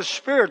sword of the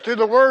Spirit, through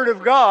the Word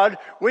of God,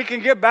 we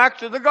can get back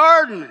to the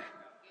garden.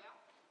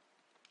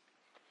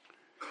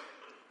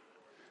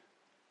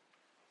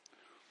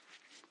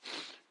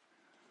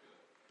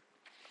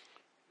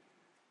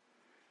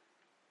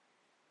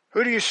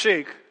 Who do you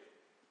seek?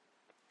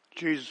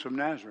 Jesus of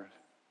Nazareth.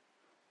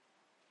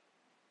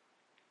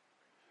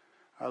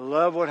 I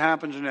love what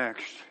happens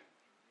next.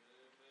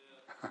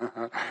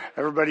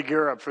 Everybody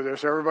gear up for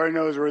this. Everybody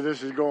knows where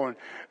this is going.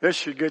 This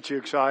should get you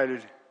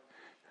excited.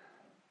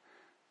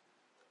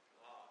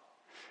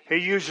 He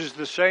uses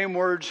the same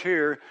words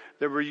here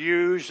that were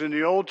used in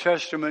the Old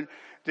Testament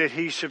that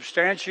He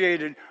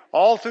substantiated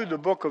all through the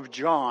book of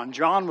John.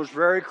 John was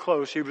very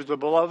close. He was the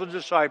beloved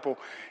disciple.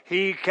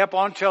 He kept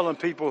on telling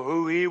people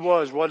who He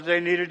was, what they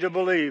needed to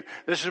believe.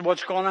 This is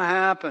what's going to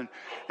happen.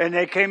 And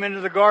they came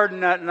into the garden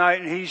that night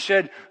and He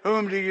said,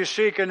 whom do you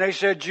seek? And they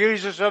said,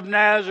 Jesus of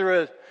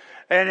Nazareth.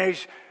 And He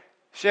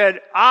said,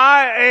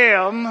 I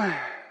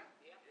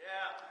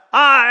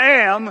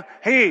am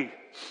He.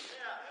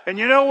 And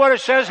you know what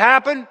it says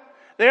happened?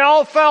 They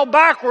all fell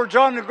backwards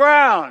on the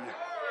ground.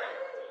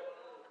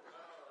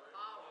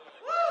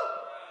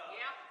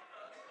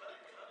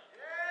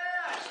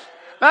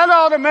 That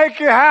ought to make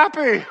you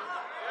happy.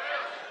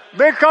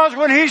 Because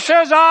when He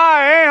says,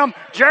 I am,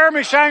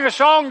 Jeremy sang a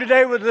song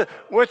today with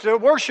the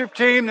worship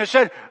team that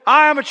said,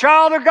 I am a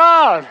child of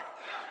God.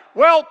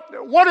 Well,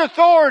 what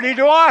authority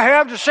do I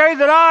have to say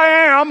that I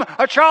am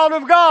a child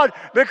of God?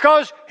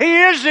 Because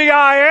He is the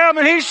I am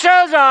and He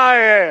says I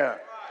am.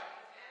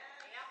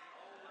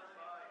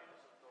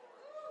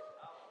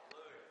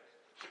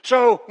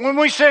 So when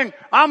we sing,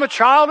 I'm a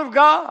child of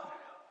God.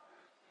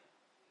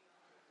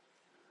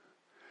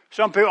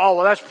 Some people, oh,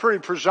 well, that's pretty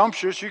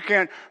presumptuous. You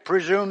can't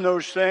presume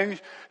those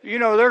things. You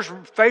know, there's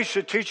faiths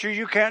that teach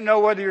you can't know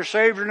whether you're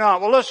saved or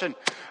not. Well, listen,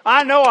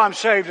 I know I'm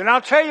saved. And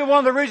I'll tell you one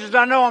of the reasons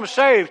I know I'm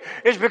saved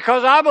is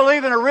because I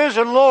believe in a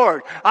risen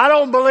Lord. I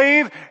don't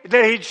believe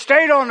that He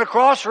stayed on the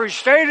cross or He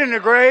stayed in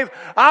the grave.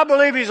 I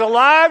believe He's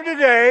alive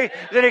today,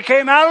 that He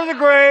came out of the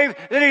grave,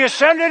 that He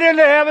ascended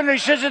into heaven, He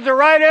sits at the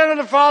right hand of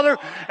the Father,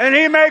 and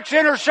He makes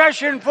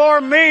intercession for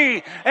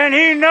me. And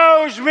He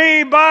knows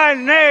me by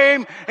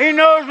name. He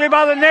knows me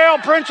by the nail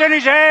prints in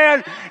His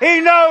hand. He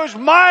knows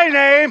my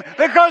name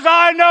because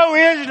I know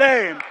His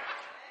name.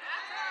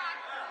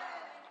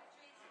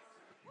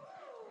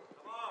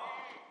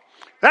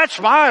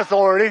 That's my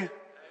authority.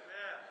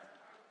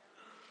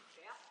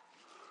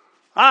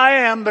 I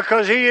am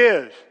because He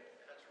is.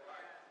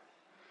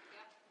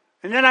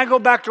 And then I go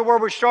back to where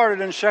we started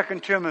in 2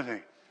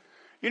 Timothy.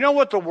 You know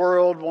what the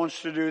world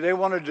wants to do? They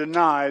want to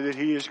deny that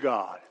He is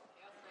God.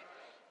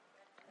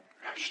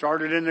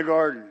 Started in the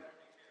garden.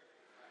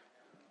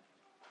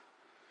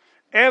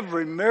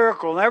 Every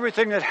miracle and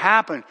everything that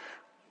happened,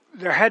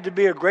 there had to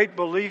be a great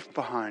belief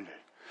behind it.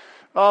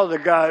 Oh, the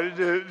guy,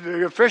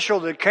 the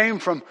official that came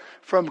from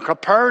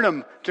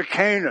Capernaum to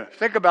Cana.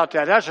 Think about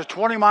that. That's a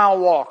 20-mile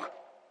walk.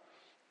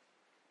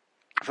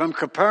 From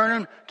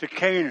Capernaum to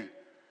Canaan.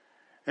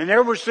 And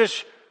there was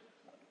this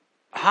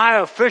high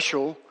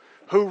official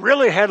who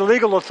really had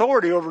legal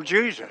authority over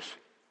Jesus.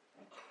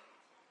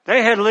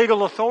 They had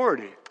legal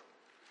authority.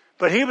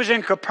 But he was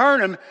in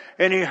Capernaum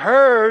and he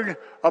heard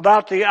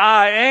about the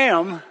I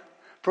am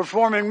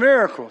performing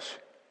miracles.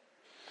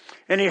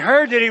 And he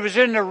heard that He was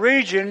in the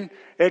region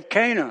at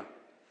Cana.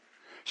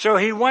 So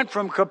he went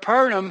from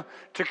Capernaum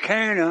to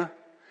Cana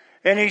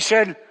and he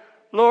said,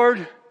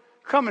 Lord,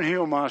 come and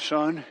heal my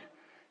son.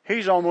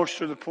 He's almost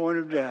to the point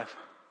of death.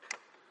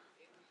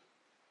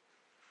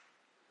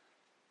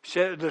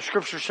 The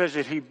scripture says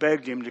that He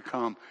begged Him to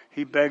come.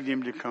 He begged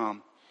Him to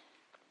come.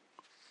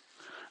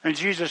 And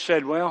Jesus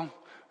said, well,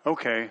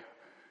 okay,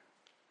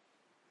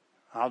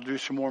 I'll do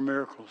some more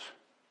miracles.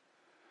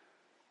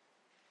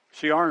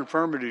 See, our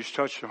infirmities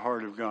touch the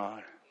heart of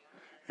God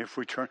if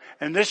we turn.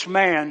 And this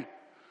man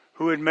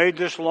who had made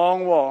this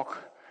long walk,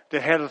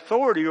 that had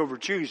authority over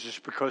Jesus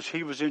because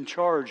he was in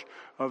charge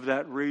of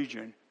that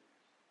region,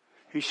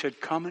 he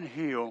said, come and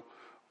heal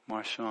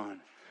my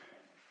son.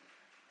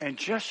 And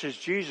just as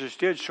Jesus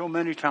did so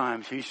many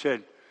times, he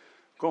said,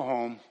 go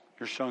home,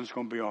 your son's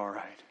going to be all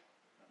right.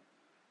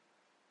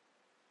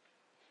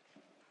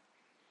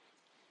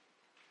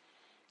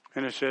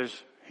 And it says,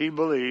 he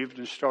believed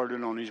and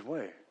started on his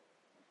way.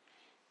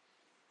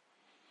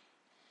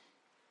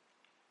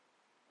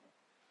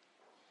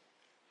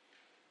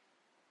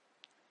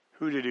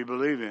 Who did he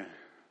believe in?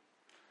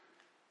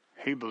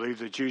 He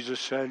believed that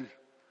Jesus said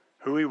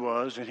who he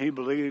was, and he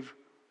believed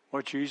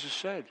what Jesus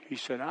said. He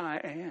said, I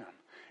am.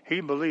 He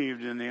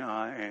believed in the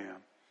I am.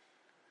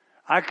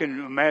 I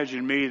can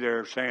imagine me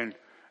there saying,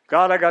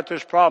 God, I got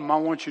this problem. I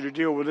want you to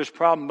deal with this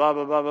problem, blah,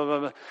 blah, blah, blah, blah,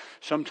 blah.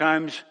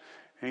 Sometimes,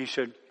 and he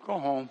said, go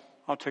home.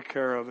 I'll take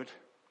care of it.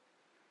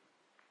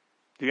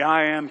 The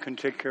I am can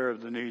take care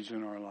of the needs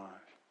in our lives.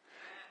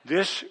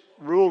 This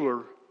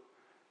ruler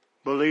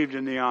believed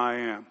in the I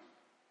am.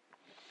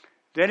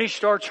 Then he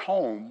starts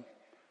home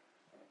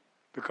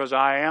because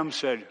I am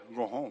said,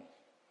 go home.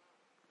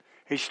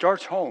 He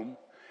starts home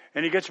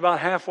and he gets about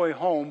halfway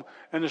home,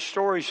 and the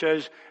story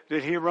says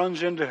that he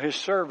runs into his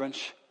servants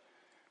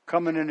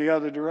coming in the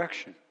other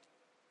direction.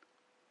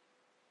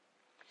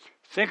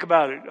 Think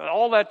about it.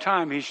 All that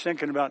time he's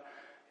thinking about,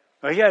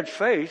 he had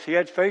faith. He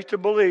had faith to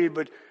believe,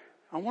 but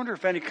I wonder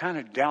if any kind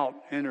of doubt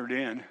entered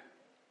in.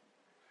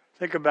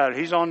 Think about it.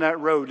 He's on that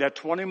road, that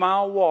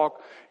 20-mile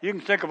walk. You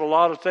can think of a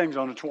lot of things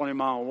on a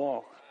 20-mile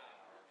walk.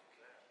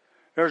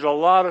 There's a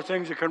lot of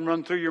things that can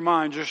run through your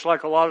mind, just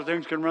like a lot of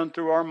things can run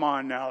through our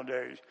mind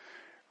nowadays.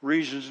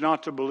 Reasons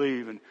not to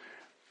believe and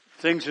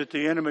things that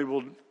the enemy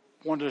will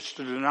want us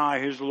to deny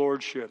his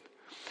lordship.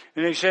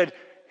 And he said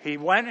he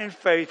went in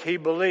faith, he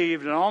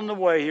believed, and on the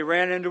way he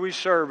ran into his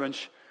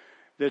servants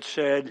that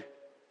said,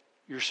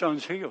 your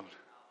son's healed.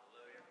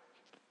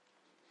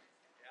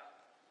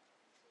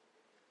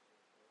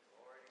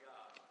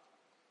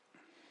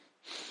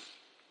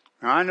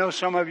 Now, I know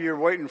some of you are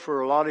waiting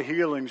for a lot of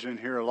healings in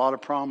here, a lot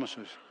of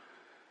promises.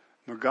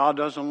 But God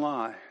doesn't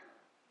lie.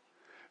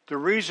 The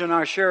reason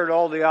I shared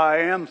all the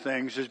I am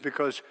things is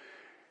because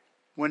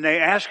when they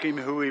asked him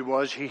who he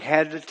was, he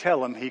had to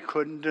tell them he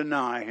couldn't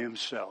deny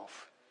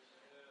himself.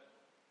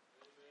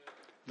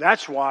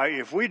 That's why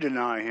if we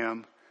deny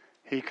him,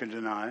 he can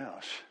deny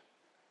us.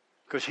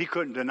 Because he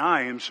couldn't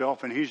deny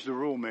himself, and he's the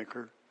rule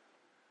maker.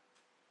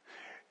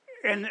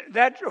 And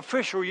that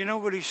official, you know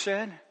what he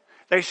said?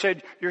 They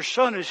said, your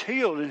son is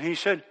healed. And he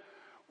said,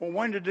 well,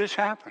 when did this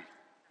happen?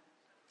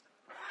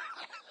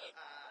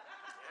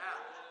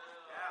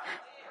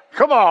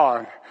 Come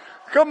on.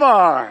 Come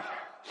on.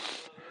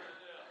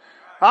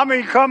 I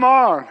mean, come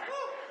on.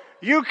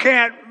 You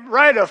can't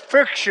write a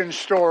fiction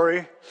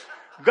story.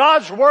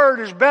 God's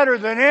word is better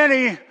than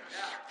any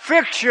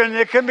fiction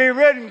that can be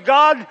written.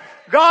 God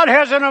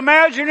has an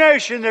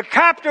imagination that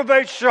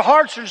captivates the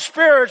hearts and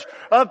spirits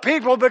of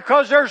people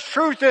because there's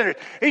truth in it.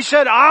 He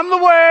said, I'm the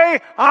way,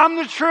 I'm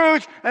the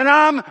truth, and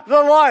I'm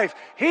the life.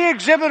 He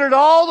exhibited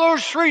all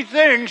those three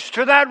things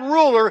to that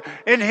ruler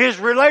in his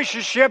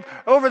relationship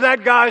over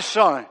that guy's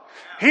son.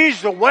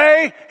 He's the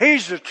way,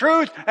 he's the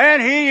truth,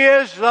 and he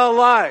is the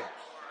life.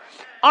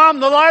 I'm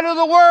the light of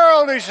the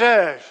world, he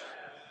says.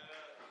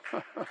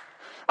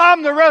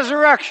 I'm the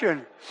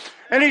resurrection.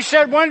 And he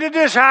said, when did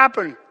this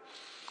happen?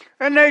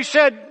 And they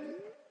said,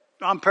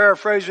 I'm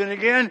paraphrasing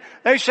again,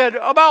 they said,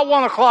 about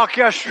 1 o'clock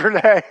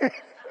yesterday.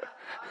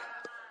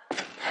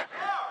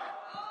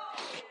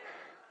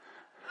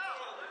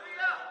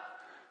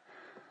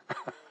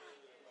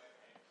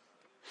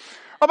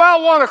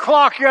 About 1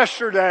 o'clock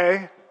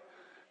yesterday.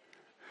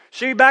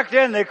 See, back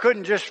then they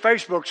couldn't just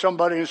Facebook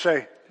somebody and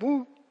say,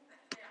 woo,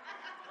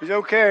 he's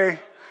okay.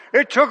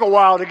 It took a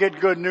while to get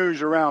good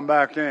news around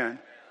back then.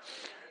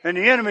 And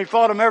the enemy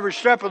fought him every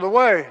step of the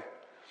way.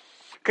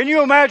 Can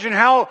you imagine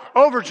how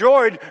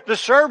overjoyed the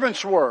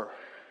servants were?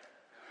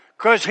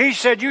 Because he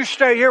said, you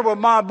stay here with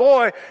my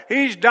boy.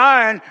 He's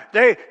dying.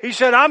 He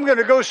said, I'm going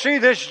to go see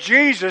this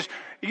Jesus.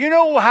 You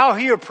know how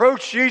he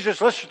approached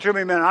Jesus? Listen to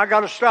me, man. I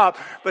got to stop.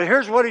 But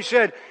here's what he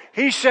said.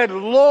 He said,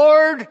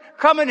 Lord,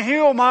 come and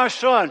heal my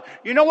son.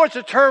 You know what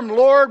the term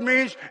Lord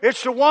means?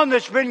 It's the one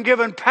that's been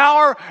given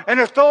power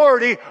and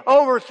authority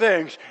over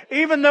things.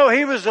 Even though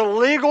he was the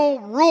legal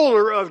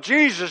ruler of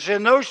Jesus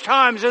in those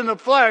times in the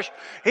flesh,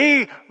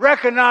 he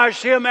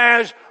recognized him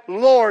as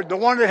Lord, the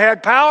one that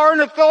had power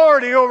and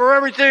authority over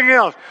everything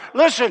else.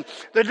 Listen,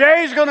 the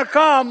day is going to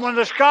come when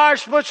the sky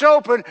splits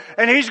open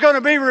and he's going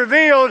to be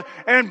revealed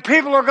and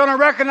people are going to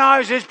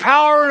recognize his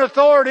power and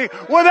authority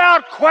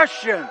without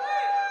question.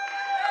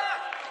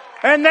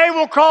 And they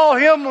will call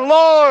him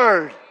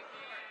Lord.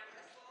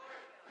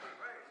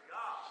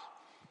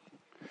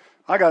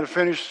 I got to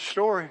finish the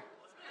story.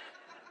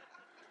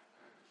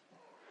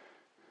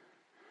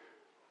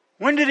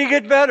 When did he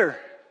get better?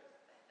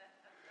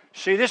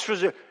 See, this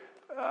was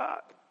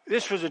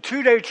this was a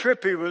 2-day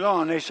trip he was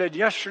on. They said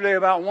yesterday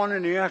about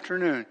 1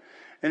 PM.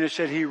 And it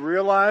said he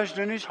realized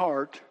in his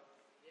heart,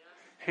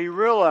 he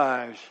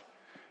realized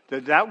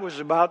that was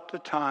about the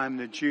time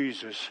that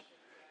Jesus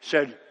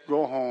said,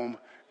 go home,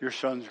 your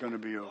son's going to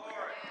be okay.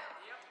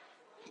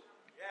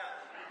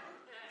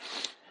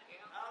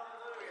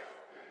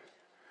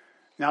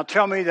 Now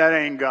tell me that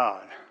ain't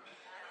God.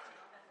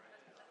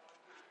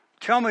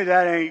 Tell me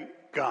that ain't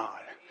God.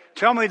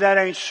 Tell me that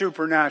ain't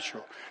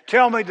supernatural.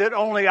 Tell me that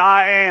only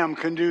I am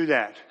can do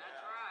that.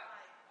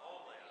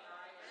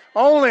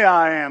 Only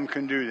I am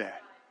can do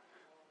that.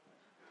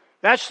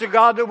 That's the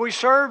God that we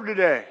serve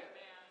today.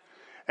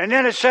 And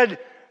then it said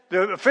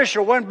the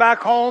official went back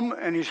home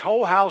and his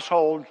whole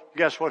household,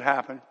 guess what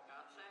happened?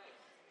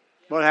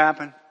 What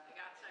happened?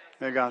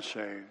 They got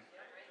saved.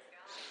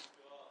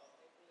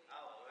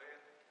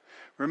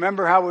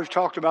 Remember how we've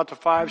talked about the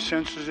 5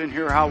 senses in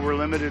here, how we're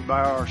limited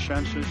by our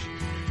senses?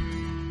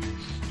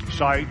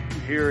 Sight,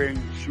 hearing,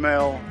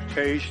 smell,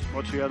 taste.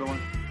 What's the other one?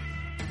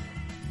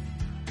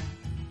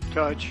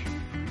 Touch.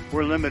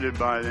 We're limited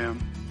by them.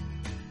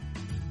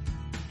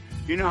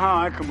 You know how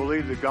I can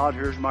believe that God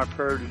hears my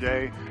prayer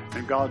today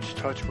and God's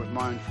touched with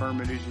my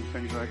infirmities and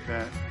things like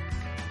that?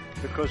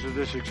 Because of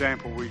this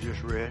example we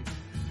just read.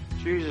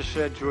 Jesus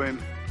said to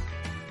him,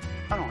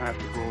 I don't have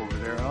to go over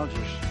there. I'll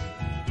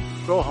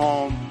just go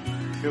home.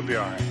 You'll be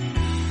all right.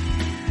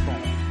 Go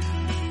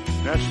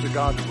home. That's the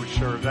God that we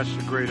serve. That's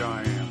the great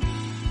I am.